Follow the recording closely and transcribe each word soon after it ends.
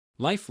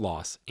Life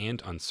loss and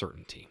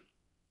uncertainty.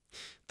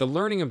 The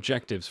learning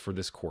objectives for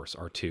this course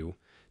are to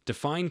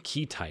define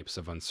key types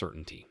of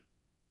uncertainty,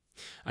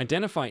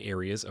 identify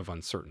areas of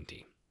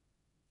uncertainty,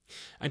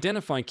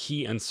 identify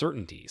key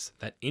uncertainties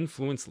that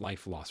influence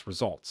life loss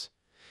results,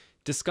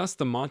 discuss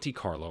the Monte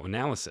Carlo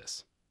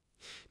analysis,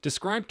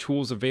 describe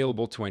tools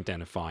available to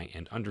identify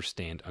and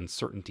understand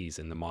uncertainties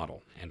in the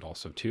model, and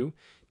also to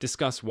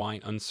discuss why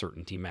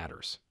uncertainty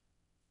matters.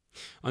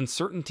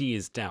 Uncertainty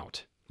is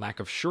doubt, lack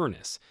of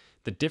sureness,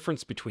 the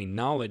difference between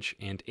knowledge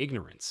and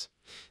ignorance,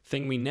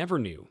 thing we never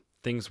knew,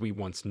 things we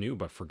once knew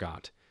but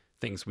forgot,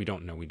 things we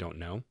don't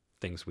know,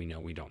 things we know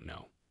we don't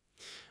know.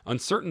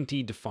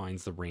 Uncertainty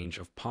defines the range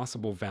of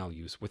possible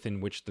values within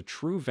which the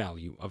true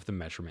value of the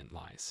measurement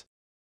lies.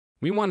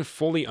 We want to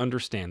fully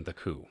understand the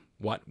who,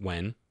 what,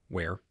 when,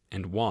 where,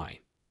 and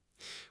why.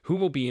 Who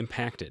will be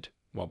impacted?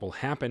 What will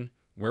happen?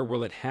 Where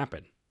will it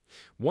happen?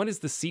 What is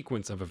the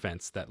sequence of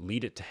events that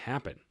lead it to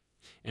happen?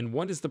 And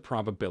what is the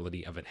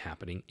probability of it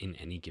happening in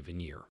any given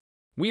year?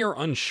 We are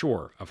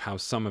unsure of how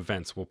some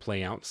events will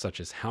play out, such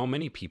as how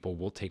many people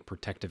will take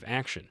protective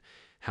action,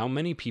 how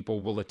many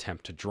people will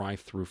attempt to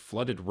drive through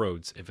flooded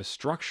roads if a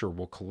structure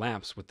will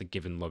collapse with the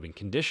given loading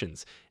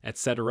conditions,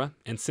 etc.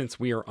 And since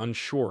we are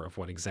unsure of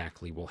what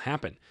exactly will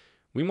happen,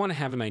 we want to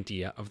have an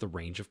idea of the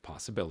range of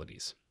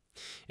possibilities.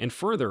 And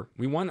further,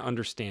 we want to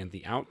understand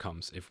the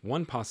outcomes if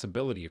one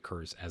possibility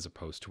occurs as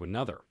opposed to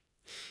another.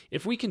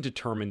 If we can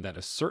determine that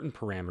a certain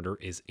parameter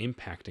is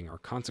impacting our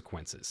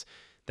consequences,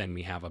 then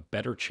we have a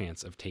better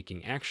chance of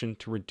taking action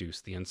to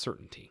reduce the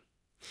uncertainty.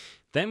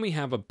 Then we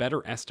have a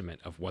better estimate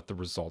of what the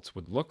results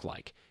would look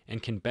like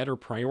and can better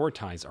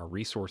prioritize our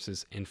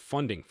resources and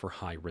funding for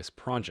high-risk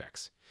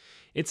projects.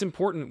 It's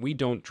important we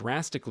don't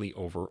drastically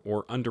over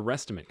or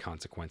underestimate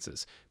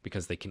consequences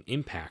because they can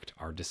impact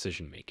our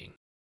decision-making.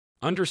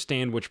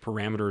 Understand which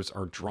parameters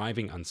are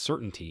driving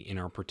uncertainty in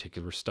our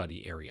particular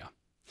study area.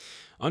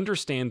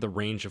 Understand the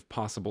range of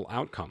possible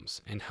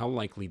outcomes and how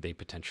likely they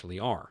potentially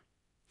are.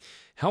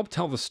 Help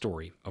tell the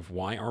story of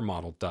why our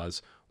model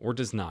does or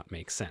does not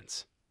make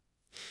sense.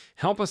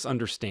 Help us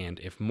understand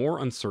if more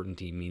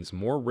uncertainty means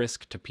more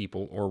risk to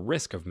people or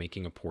risk of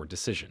making a poor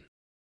decision.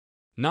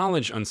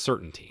 Knowledge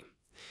uncertainty.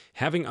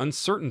 Having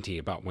uncertainty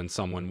about when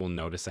someone will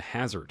notice a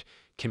hazard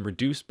can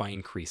reduce by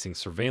increasing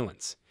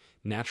surveillance,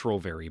 natural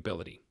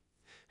variability.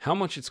 How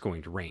much it's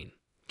going to rain.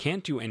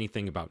 Can't do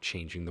anything about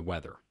changing the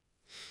weather.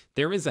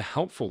 There is a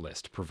helpful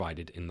list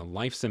provided in the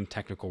LifeSim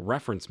Technical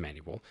Reference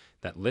Manual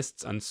that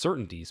lists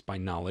uncertainties by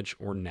knowledge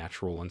or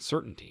natural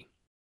uncertainty.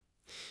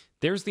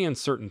 There's the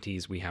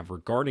uncertainties we have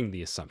regarding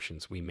the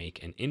assumptions we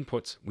make and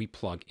inputs we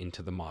plug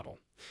into the model.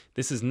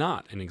 This is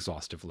not an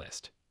exhaustive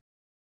list.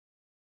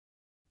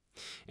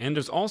 And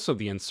there's also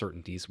the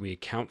uncertainties we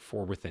account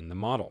for within the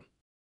model.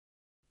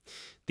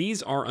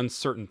 These are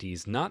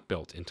uncertainties not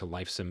built into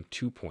LifeSim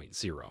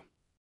 2.0.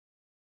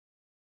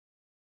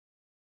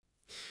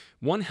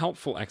 One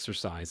helpful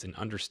exercise in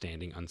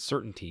understanding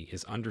uncertainty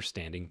is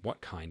understanding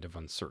what kind of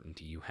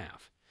uncertainty you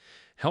have.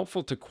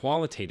 Helpful to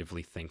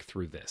qualitatively think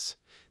through this.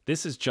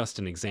 This is just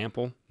an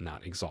example,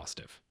 not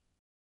exhaustive.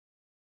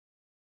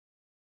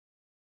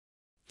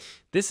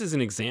 This is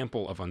an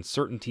example of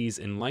uncertainties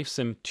in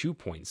LifeSim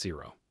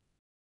 2.0.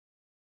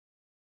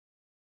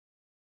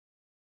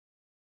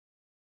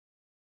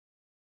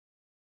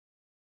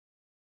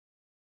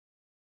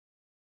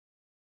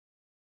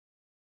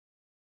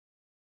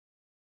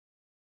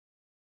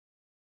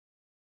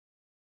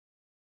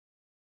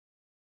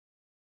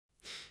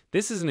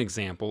 This is an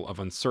example of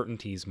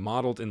uncertainties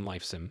modeled in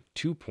LifeSim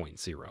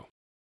 2.0.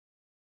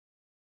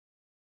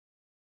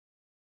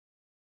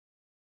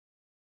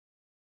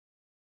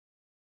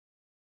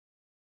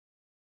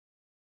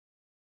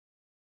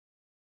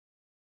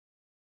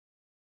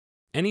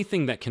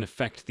 Anything that can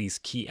affect these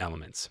key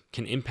elements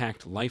can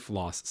impact life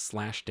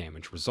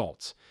loss/damage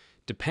results.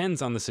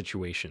 Depends on the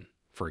situation,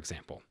 for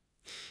example.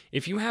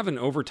 If you have an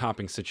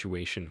overtopping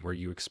situation where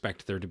you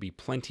expect there to be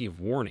plenty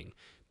of warning,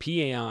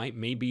 PAI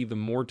may be the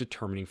more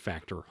determining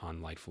factor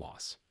on life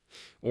loss.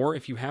 Or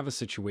if you have a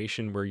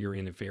situation where you're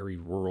in a very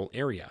rural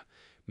area,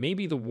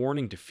 maybe the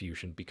warning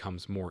diffusion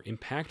becomes more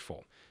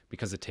impactful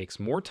because it takes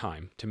more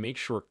time to make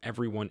sure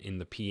everyone in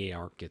the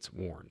PAR gets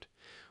warned.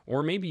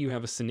 Or maybe you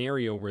have a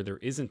scenario where there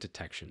isn't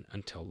detection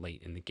until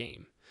late in the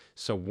game.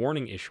 So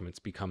warning issuance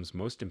becomes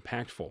most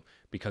impactful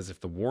because if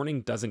the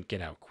warning doesn't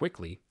get out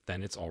quickly,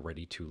 then it's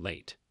already too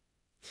late.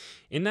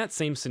 In that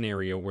same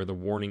scenario where the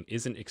warning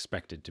isn't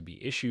expected to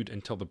be issued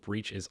until the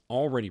breach is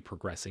already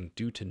progressing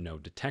due to no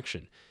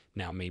detection,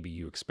 now maybe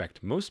you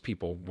expect most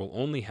people will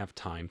only have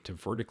time to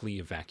vertically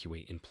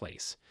evacuate in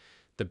place.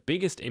 The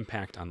biggest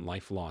impact on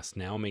life loss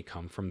now may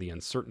come from the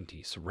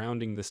uncertainty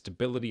surrounding the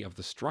stability of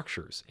the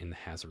structures in the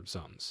hazard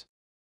zones.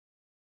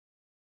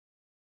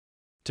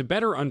 To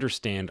better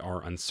understand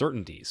our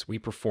uncertainties, we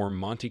perform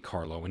Monte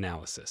Carlo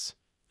analysis.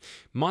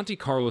 Monte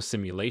Carlo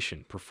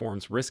simulation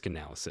performs risk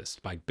analysis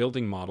by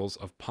building models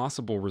of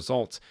possible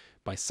results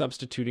by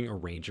substituting a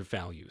range of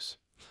values,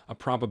 a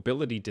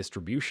probability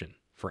distribution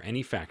for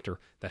any factor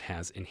that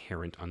has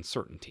inherent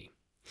uncertainty.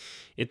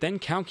 It then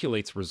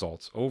calculates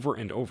results over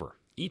and over,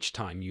 each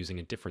time using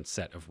a different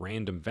set of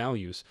random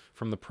values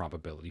from the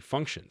probability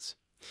functions.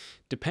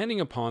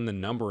 Depending upon the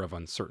number of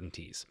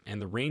uncertainties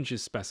and the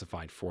ranges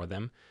specified for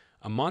them,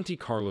 a Monte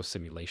Carlo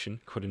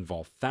simulation could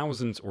involve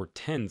thousands or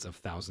tens of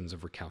thousands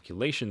of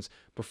recalculations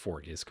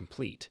before it is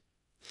complete.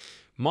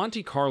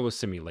 Monte Carlo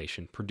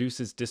simulation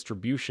produces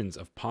distributions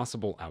of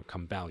possible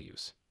outcome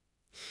values.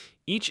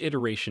 Each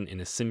iteration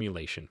in a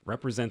simulation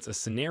represents a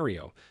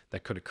scenario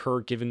that could occur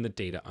given the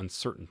data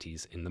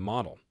uncertainties in the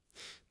model.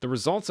 The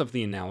results of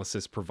the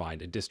analysis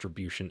provide a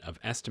distribution of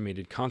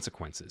estimated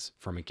consequences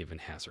from a given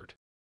hazard.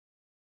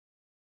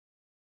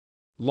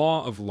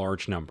 Law of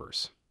large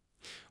numbers.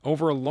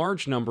 Over a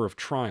large number of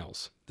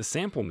trials, the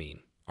sample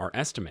mean, our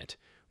estimate,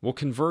 will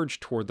converge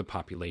toward the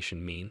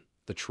population mean,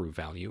 the true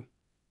value.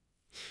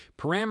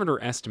 Parameter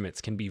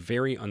estimates can be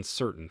very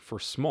uncertain for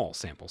small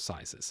sample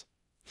sizes.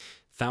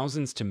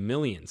 Thousands to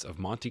millions of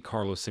Monte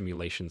Carlo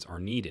simulations are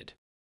needed.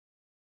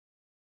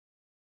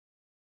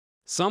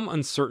 Some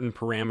uncertain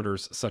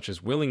parameters, such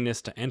as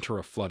willingness to enter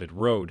a flooded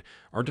road,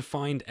 are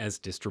defined as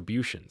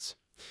distributions.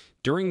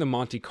 During the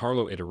Monte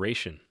Carlo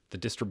iteration, the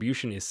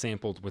distribution is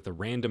sampled with a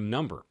random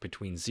number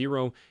between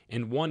 0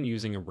 and 1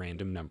 using a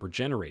random number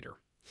generator.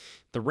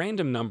 The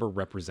random number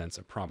represents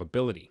a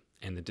probability,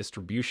 and the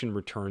distribution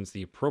returns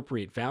the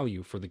appropriate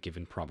value for the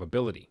given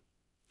probability.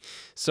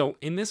 So,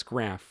 in this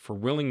graph, for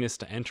willingness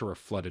to enter a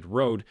flooded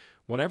road,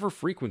 whatever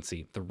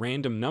frequency the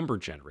random number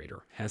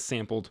generator has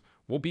sampled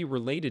will be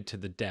related to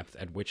the depth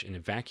at which an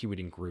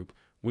evacuating group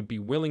would be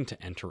willing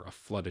to enter a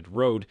flooded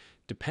road,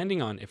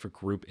 depending on if a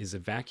group is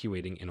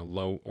evacuating in a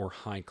low or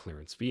high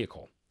clearance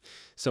vehicle.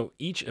 So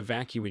each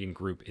evacuating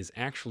group is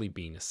actually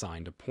being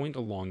assigned a point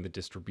along the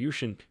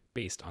distribution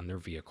based on their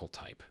vehicle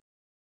type.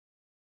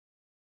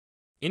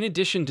 In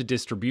addition to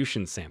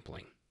distribution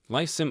sampling,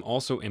 LifeSim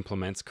also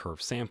implements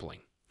curve sampling.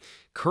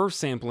 Curve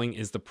sampling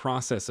is the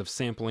process of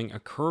sampling a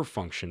curve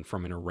function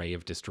from an array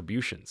of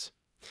distributions.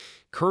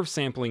 Curve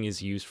sampling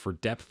is used for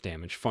depth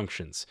damage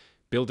functions,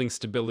 building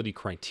stability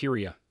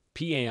criteria,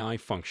 PAI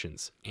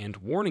functions, and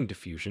warning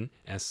diffusion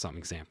as some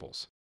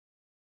examples.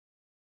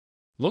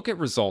 Look at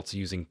results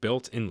using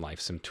built-in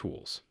LifeSim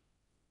tools.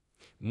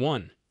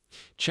 1.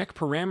 Check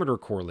parameter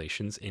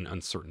correlations in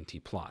uncertainty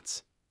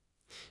plots.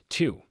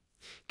 2.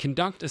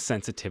 Conduct a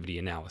sensitivity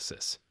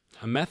analysis,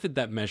 a method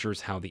that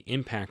measures how the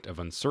impact of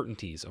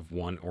uncertainties of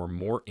one or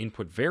more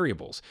input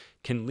variables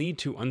can lead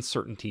to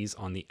uncertainties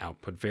on the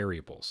output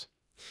variables.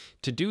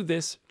 To do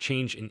this,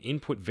 change an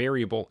input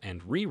variable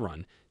and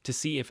rerun to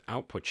see if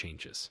output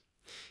changes.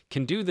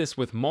 Can do this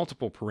with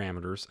multiple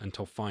parameters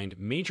until find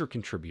major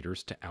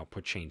contributors to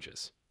output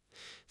changes.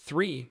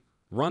 3.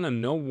 Run a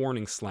no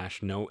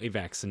warning/no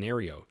evac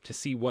scenario to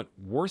see what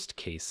worst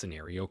case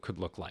scenario could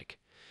look like.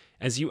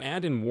 As you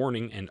add in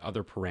warning and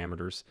other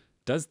parameters,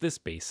 does this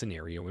base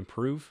scenario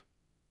improve?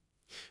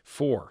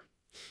 4.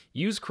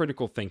 Use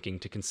critical thinking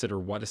to consider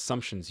what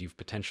assumptions you've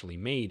potentially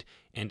made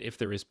and if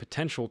there is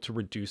potential to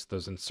reduce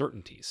those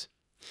uncertainties.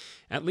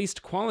 At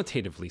least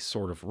qualitatively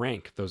sort of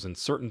rank those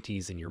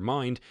uncertainties in your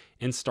mind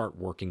and start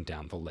working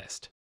down the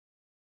list.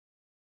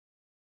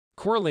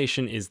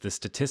 Correlation is the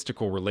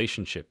statistical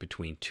relationship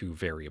between two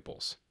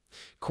variables.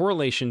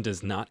 Correlation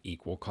does not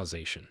equal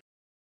causation.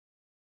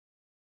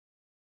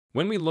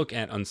 When we look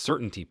at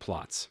uncertainty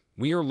plots,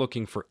 we are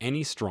looking for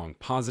any strong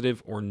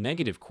positive or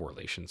negative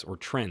correlations or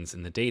trends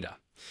in the data.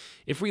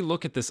 If we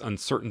look at this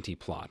uncertainty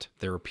plot,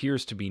 there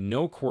appears to be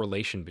no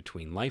correlation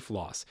between life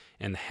loss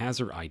and the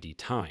hazard ID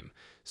time,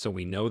 so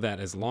we know that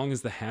as long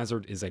as the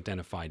hazard is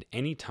identified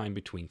any time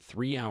between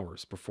 3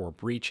 hours before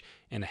breach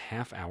and a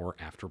half hour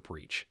after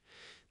breach,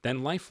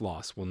 then life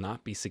loss will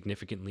not be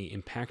significantly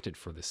impacted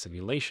for the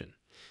simulation.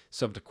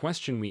 So the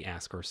question we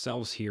ask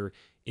ourselves here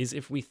is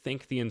if we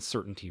think the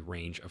uncertainty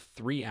range of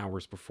 3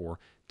 hours before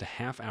to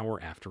half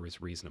hour after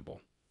is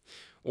reasonable.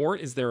 Or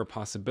is there a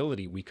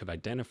possibility we could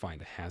identify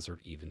the hazard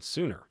even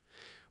sooner?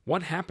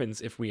 What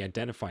happens if we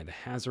identify the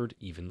hazard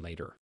even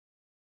later?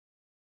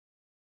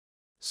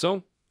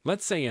 So,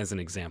 let's say as an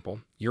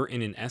example, you're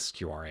in an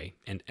SQRA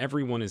and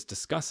everyone is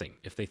discussing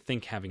if they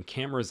think having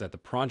cameras at the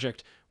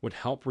project would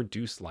help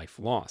reduce life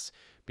loss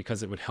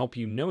because it would help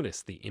you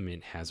notice the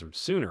imminent hazard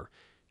sooner.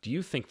 Do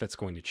you think that's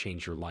going to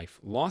change your life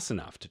loss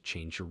enough to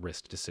change your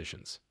risk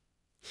decisions?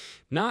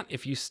 Not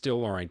if you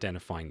still are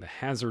identifying the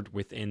hazard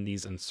within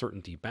these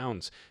uncertainty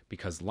bounds,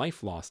 because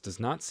life loss does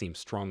not seem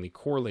strongly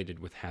correlated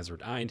with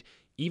hazard ID,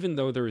 even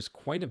though there is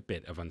quite a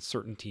bit of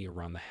uncertainty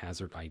around the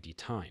hazard ID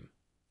time.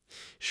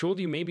 Should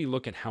you maybe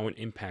look at how it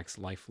impacts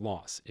life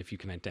loss if you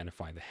can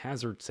identify the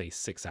hazard, say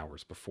 6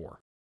 hours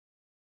before?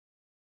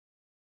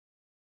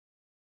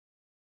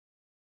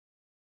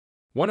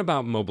 What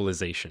about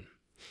mobilization?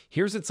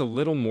 Here's it's a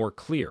little more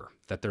clear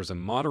that there's a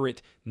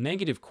moderate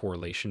negative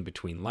correlation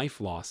between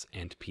life loss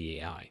and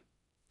PAI.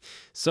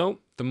 So,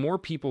 the more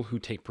people who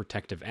take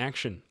protective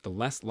action, the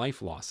less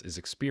life loss is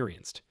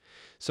experienced.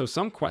 So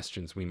some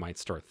questions we might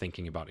start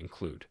thinking about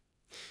include: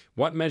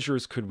 what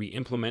measures could we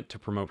implement to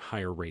promote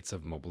higher rates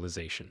of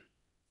mobilization?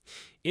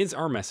 Is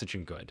our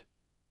messaging good?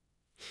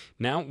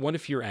 Now, what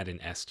if you're at an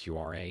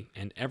SQRA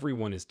and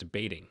everyone is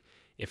debating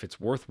if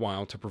it's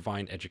worthwhile to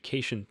provide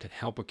education to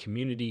help a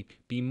community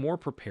be more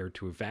prepared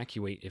to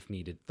evacuate if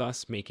needed,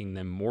 thus making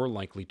them more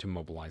likely to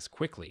mobilize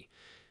quickly?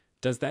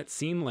 Does that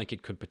seem like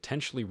it could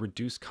potentially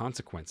reduce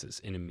consequences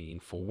in a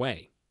meaningful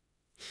way?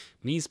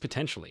 Means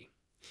potentially.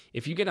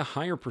 If you get a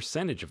higher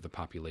percentage of the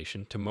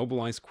population to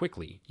mobilize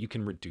quickly, you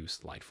can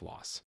reduce life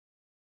loss.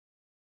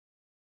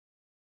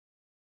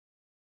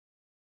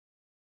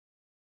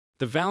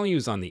 The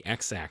values on the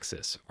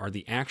x-axis are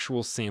the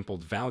actual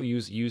sampled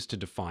values used to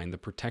define the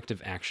protective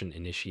action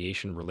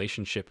initiation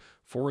relationship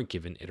for a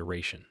given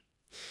iteration.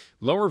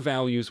 Lower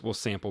values will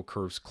sample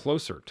curves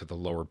closer to the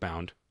lower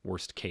bound,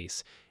 worst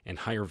case, and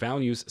higher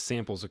values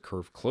samples a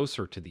curve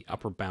closer to the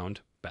upper bound,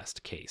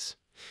 best case.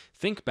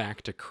 Think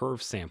back to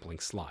curve sampling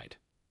slide.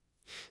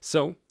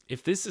 So,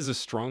 if this is a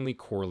strongly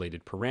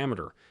correlated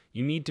parameter,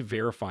 you need to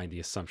verify the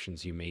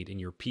assumptions you made in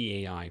your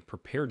PAI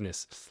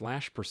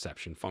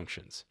preparedness/perception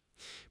functions.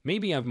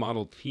 Maybe I've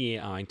modeled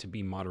PAI to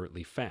be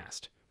moderately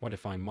fast. What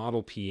if I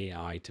model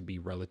PAI to be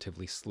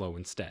relatively slow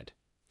instead?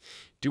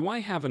 Do I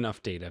have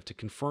enough data to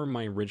confirm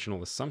my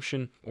original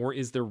assumption, or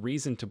is there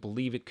reason to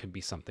believe it could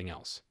be something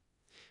else?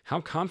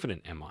 How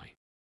confident am I?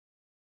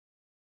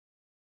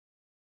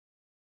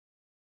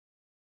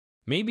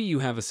 Maybe you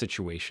have a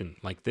situation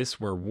like this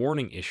where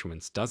warning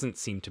issuance doesn't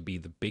seem to be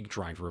the big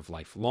driver of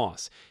life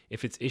loss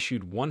if it's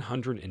issued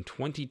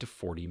 120 to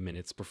 40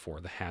 minutes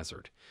before the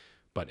hazard.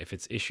 But if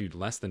it's issued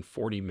less than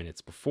 40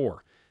 minutes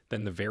before,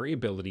 then the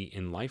variability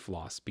in life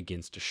loss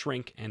begins to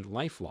shrink and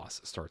life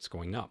loss starts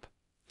going up.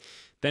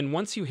 Then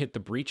once you hit the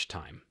breach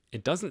time,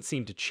 it doesn't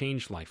seem to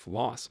change life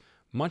loss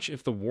much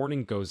if the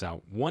warning goes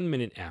out 1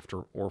 minute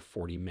after or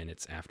 40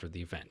 minutes after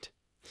the event.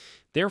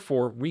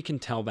 Therefore, we can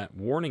tell that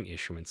warning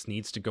issuance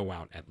needs to go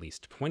out at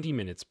least 20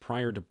 minutes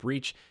prior to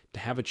breach to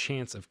have a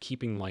chance of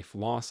keeping life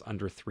loss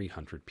under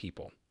 300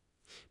 people.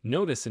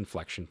 Notice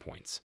inflection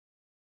points.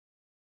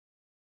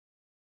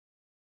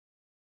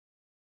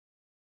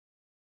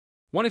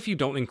 What if you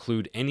don't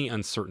include any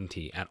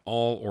uncertainty at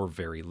all or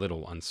very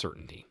little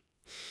uncertainty?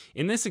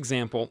 In this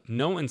example,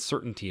 no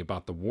uncertainty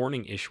about the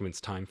warning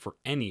issuance time for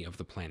any of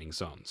the planning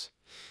zones.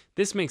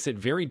 This makes it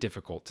very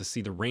difficult to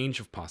see the range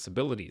of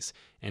possibilities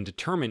and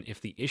determine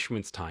if the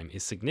issuance time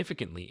is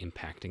significantly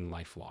impacting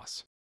life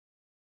loss.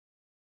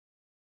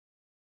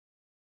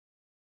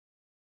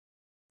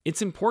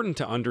 It's important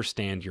to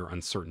understand your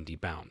uncertainty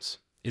bounds.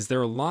 Is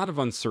there a lot of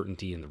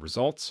uncertainty in the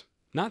results?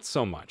 Not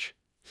so much.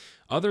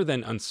 Other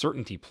than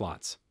uncertainty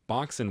plots,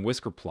 box and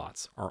whisker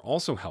plots are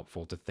also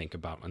helpful to think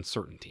about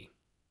uncertainty.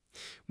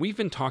 We've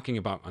been talking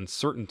about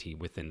uncertainty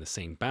within the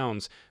same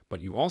bounds,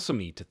 but you also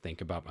need to think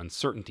about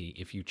uncertainty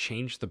if you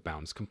change the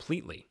bounds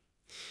completely.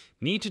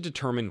 Need to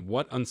determine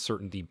what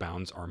uncertainty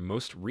bounds are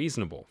most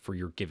reasonable for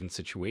your given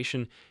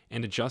situation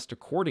and adjust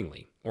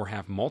accordingly, or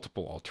have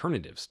multiple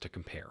alternatives to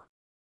compare.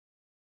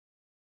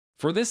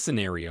 For this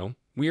scenario,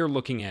 we are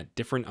looking at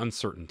different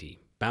uncertainty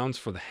bounds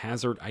for the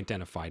hazard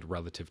identified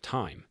relative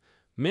time: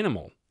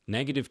 minimal,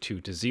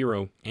 -2 to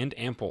 0, and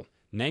ample,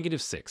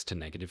 -6 to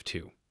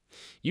 -2.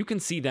 You can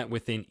see that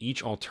within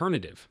each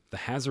alternative, the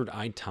hazard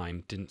ID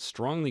time didn't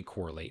strongly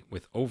correlate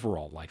with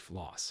overall life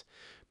loss.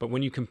 But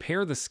when you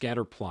compare the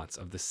scatter plots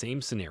of the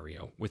same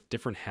scenario with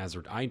different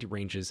hazard ID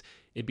ranges,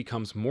 it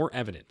becomes more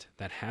evident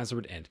that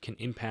hazard ID can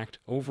impact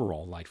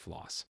overall life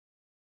loss.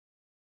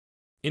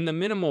 In the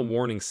minimal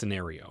warning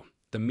scenario,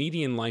 the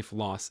median life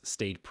loss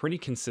stayed pretty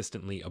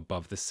consistently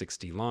above the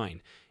 60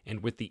 line,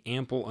 and with the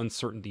ample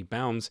uncertainty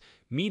bounds,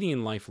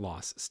 median life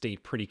loss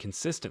stayed pretty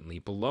consistently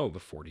below the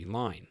 40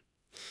 line.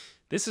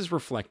 This is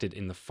reflected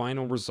in the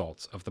final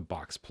results of the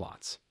box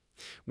plots.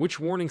 Which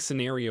warning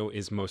scenario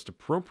is most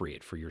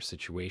appropriate for your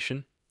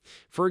situation?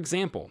 For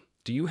example,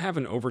 do you have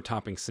an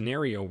overtopping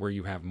scenario where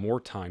you have more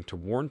time to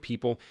warn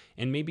people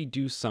and maybe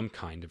do some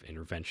kind of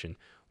intervention?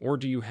 Or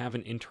do you have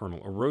an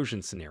internal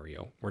erosion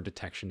scenario where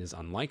detection is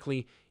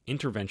unlikely,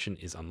 intervention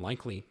is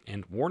unlikely,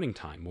 and warning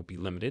time will be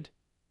limited?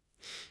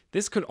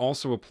 This could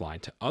also apply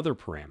to other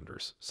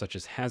parameters, such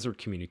as hazard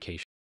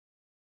communication.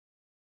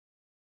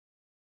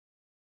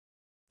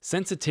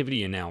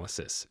 Sensitivity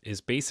analysis is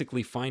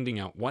basically finding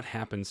out what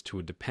happens to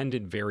a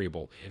dependent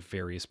variable if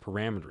various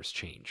parameters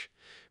change.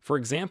 For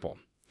example,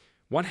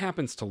 what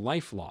happens to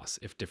life loss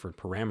if different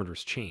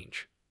parameters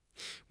change?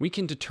 We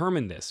can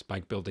determine this by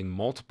building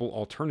multiple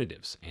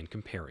alternatives and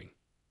comparing.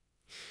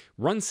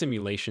 Run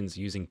simulations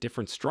using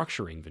different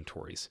structure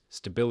inventories,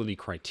 stability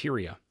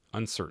criteria,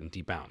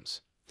 uncertainty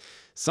bounds.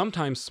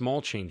 Sometimes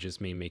small changes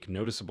may make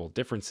noticeable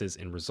differences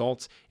in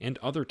results, and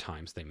other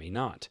times they may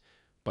not,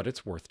 but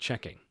it's worth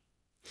checking.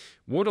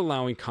 Would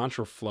allowing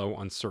contraflow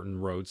on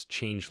certain roads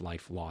change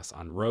life loss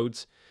on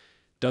roads?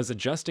 Does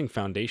adjusting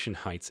foundation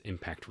heights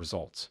impact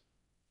results?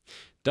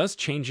 Does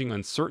changing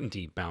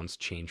uncertainty bounds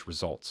change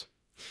results?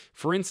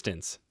 For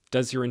instance,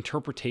 does your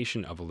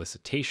interpretation of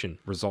elicitation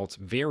results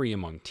vary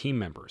among team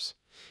members?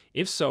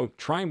 If so,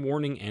 try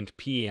warning and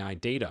PAI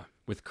data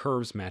with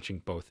curves matching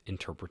both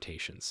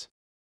interpretations.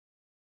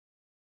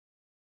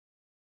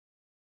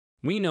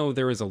 We know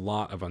there is a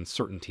lot of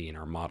uncertainty in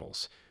our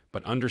models,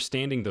 but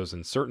understanding those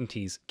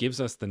uncertainties gives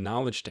us the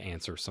knowledge to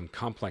answer some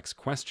complex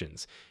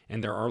questions,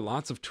 and there are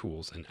lots of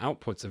tools and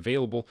outputs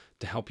available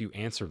to help you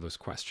answer those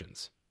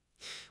questions.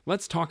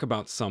 Let's talk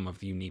about some of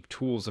the unique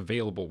tools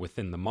available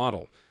within the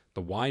model,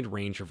 the wide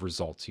range of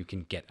results you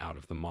can get out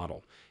of the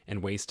model,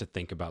 and ways to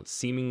think about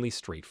seemingly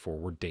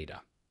straightforward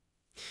data.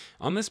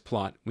 On this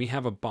plot, we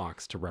have a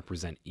box to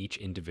represent each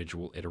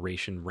individual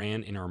iteration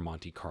ran in our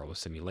Monte Carlo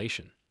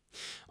simulation.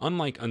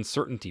 Unlike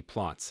uncertainty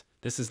plots,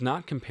 this is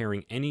not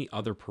comparing any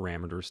other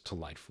parameters to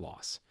life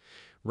loss.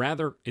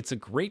 Rather, it's a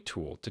great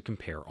tool to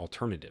compare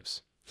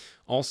alternatives.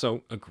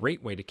 Also, a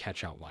great way to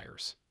catch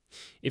outliers.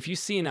 If you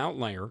see an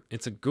outlier,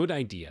 it's a good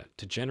idea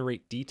to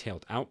generate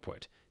detailed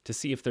output to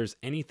see if there's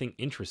anything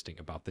interesting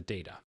about the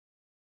data.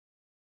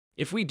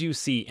 If we do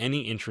see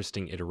any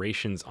interesting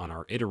iterations on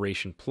our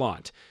iteration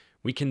plot,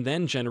 we can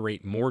then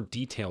generate more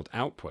detailed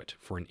output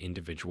for an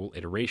individual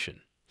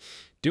iteration.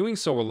 Doing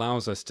so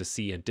allows us to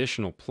see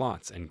additional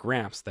plots and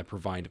graphs that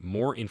provide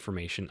more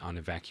information on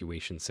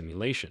evacuation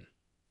simulation.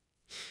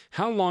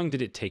 How long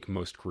did it take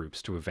most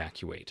groups to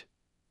evacuate?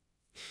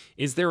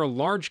 Is there a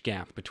large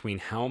gap between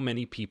how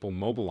many people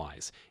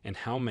mobilize and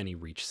how many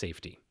reach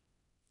safety?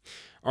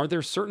 Are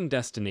there certain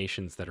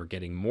destinations that are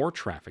getting more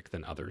traffic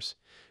than others?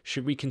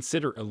 Should we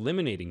consider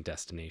eliminating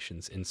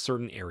destinations in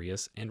certain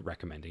areas and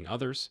recommending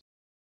others?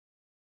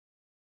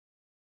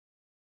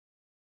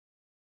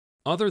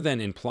 Other than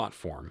in plot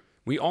form,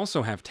 we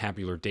also have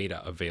tabular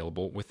data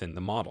available within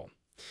the model.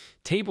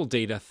 Table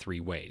data 3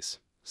 ways.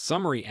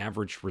 Summary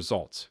averaged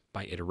results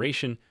by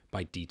iteration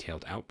by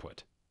detailed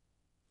output.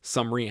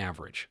 Summary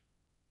average.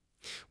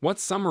 What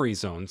summary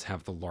zones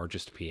have the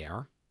largest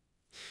PR?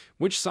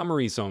 Which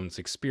summary zones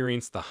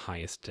experience the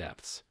highest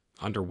depths?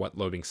 Under what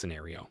loading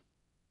scenario?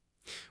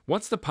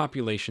 What's the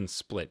population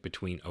split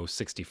between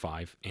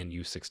O65 and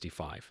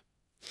U65?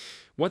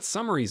 What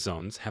summary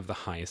zones have the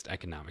highest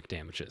economic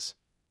damages?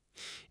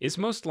 Is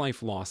most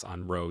life loss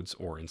on roads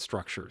or in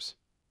structures?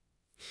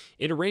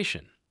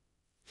 Iteration.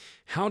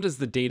 How does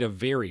the data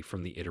vary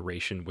from the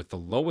iteration with the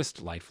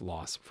lowest life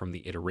loss from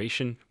the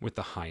iteration with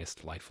the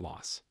highest life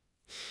loss?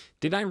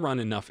 Did I run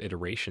enough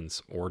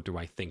iterations, or do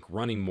I think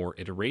running more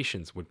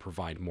iterations would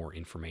provide more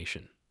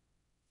information?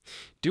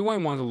 Do I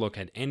want to look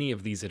at any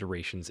of these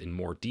iterations in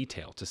more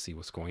detail to see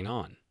what's going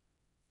on?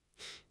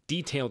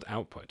 Detailed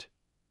output.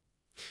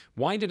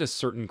 Why did a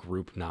certain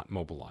group not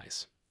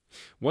mobilize?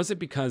 Was it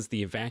because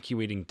the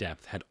evacuating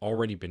depth had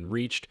already been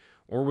reached,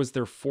 or was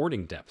their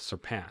fording depth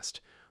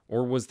surpassed,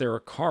 or was there a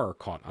car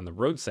caught on the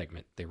road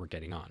segment they were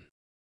getting on?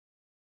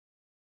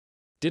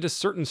 Did a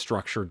certain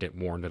structure get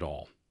warned at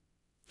all?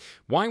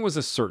 Why was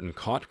a certain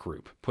caught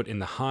group put in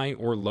the high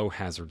or low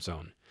hazard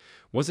zone?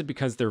 Was it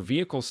because their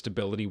vehicle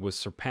stability was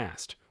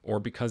surpassed, or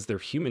because their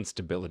human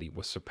stability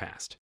was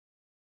surpassed?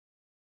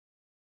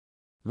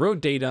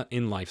 Road data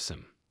in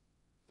LifeSim.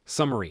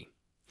 Summary.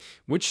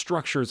 Which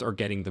structures are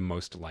getting the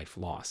most life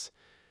loss?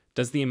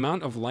 Does the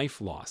amount of life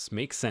loss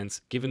make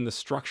sense given the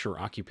structure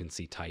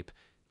occupancy type,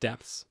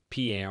 depths,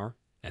 PAR,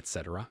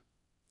 etc.?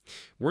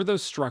 Were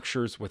those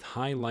structures with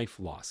high life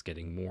loss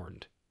getting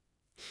warned?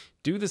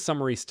 Do the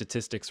summary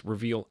statistics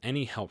reveal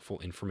any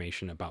helpful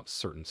information about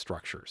certain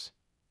structures?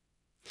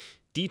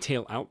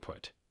 Detail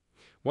output.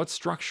 What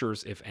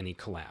structures, if any,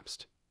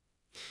 collapsed?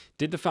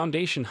 Did the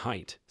foundation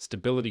height,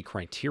 stability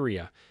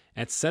criteria,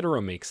 etc.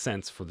 make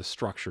sense for the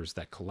structures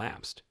that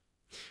collapsed?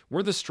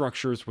 Were the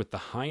structures with the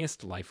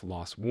highest life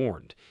loss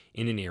warned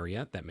in an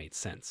area that made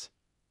sense?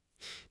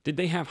 Did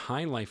they have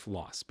high life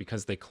loss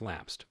because they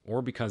collapsed,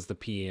 or because the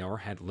PAR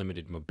had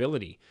limited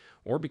mobility,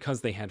 or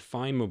because they had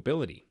fine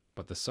mobility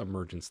but the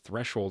submergence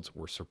thresholds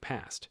were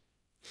surpassed?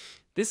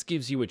 This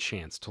gives you a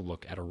chance to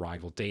look at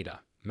arrival data,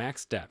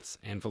 max depths,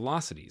 and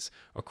velocities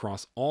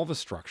across all the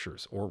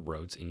structures or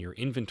roads in your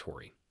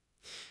inventory.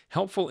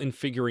 Helpful in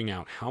figuring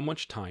out how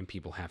much time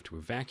people have to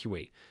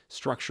evacuate,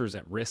 structures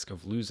at risk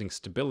of losing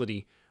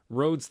stability,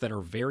 roads that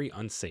are very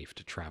unsafe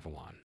to travel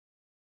on.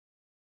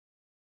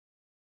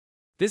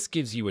 This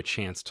gives you a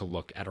chance to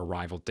look at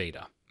arrival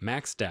data,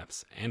 max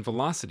depths, and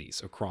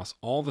velocities across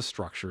all the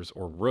structures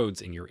or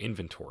roads in your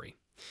inventory.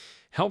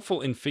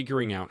 Helpful in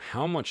figuring out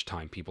how much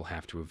time people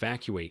have to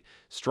evacuate,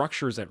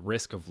 structures at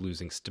risk of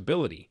losing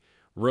stability,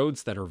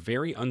 roads that are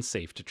very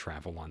unsafe to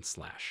travel on /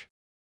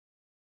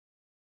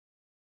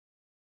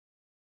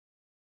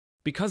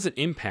 Because it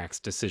impacts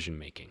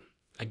decision-making.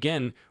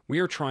 Again, we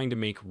are trying to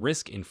make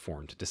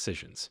risk-informed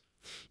decisions.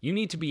 You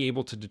need to be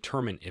able to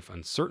determine if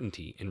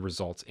uncertainty in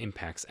results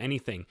impacts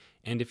anything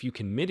and if you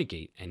can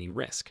mitigate any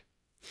risk.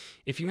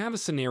 If you have a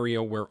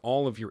scenario where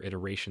all of your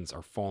iterations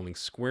are falling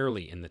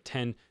squarely in the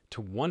 10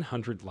 to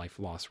 100 life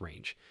loss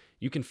range,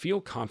 you can feel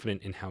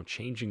confident in how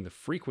changing the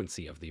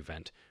frequency of the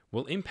event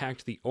will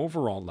impact the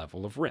overall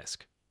level of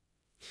risk.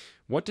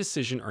 What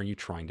decision are you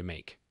trying to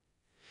make?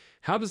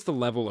 How does the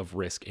level of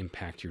risk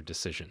impact your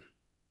decision?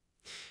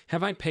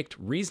 Have I picked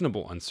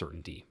reasonable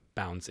uncertainty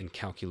bounds in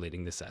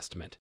calculating this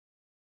estimate?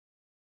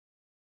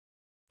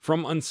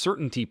 From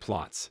uncertainty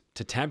plots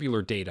to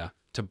tabular data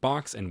to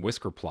box and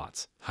whisker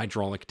plots,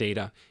 hydraulic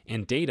data,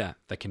 and data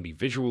that can be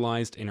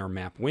visualized in our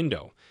map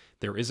window,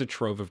 there is a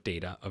trove of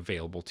data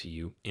available to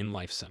you in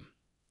LifeSim.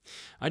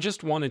 I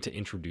just wanted to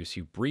introduce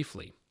you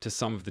briefly to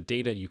some of the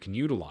data you can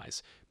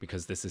utilize,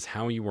 because this is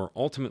how you are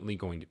ultimately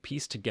going to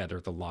piece together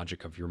the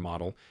logic of your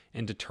model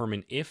and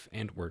determine if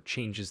and where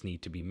changes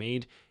need to be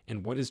made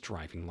and what is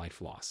driving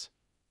life loss.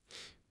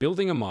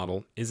 Building a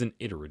model is an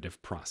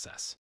iterative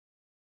process.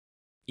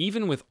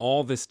 Even with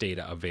all this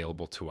data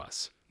available to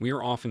us, we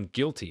are often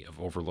guilty of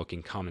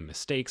overlooking common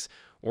mistakes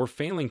or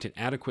failing to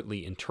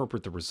adequately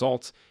interpret the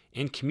results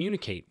and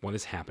communicate what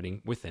is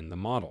happening within the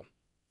model.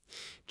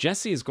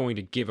 Jesse is going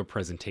to give a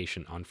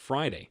presentation on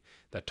Friday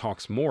that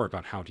talks more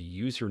about how to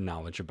use your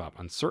knowledge about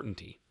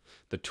uncertainty,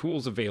 the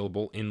tools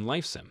available in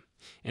LifeSim,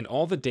 and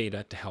all the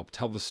data to help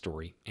tell the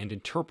story and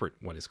interpret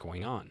what is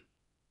going on.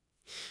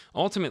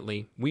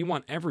 Ultimately, we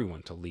want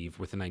everyone to leave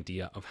with an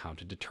idea of how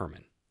to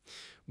determine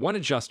what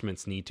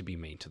adjustments need to be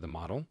made to the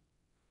model,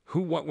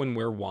 who, what, when,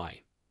 where,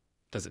 why.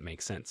 Does it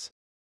make sense?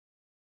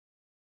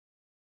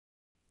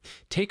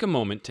 Take a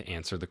moment to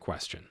answer the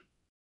question.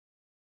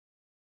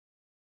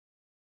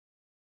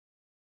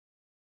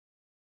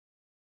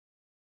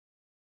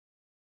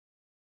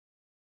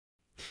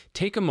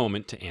 Take a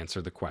moment to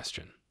answer the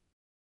question.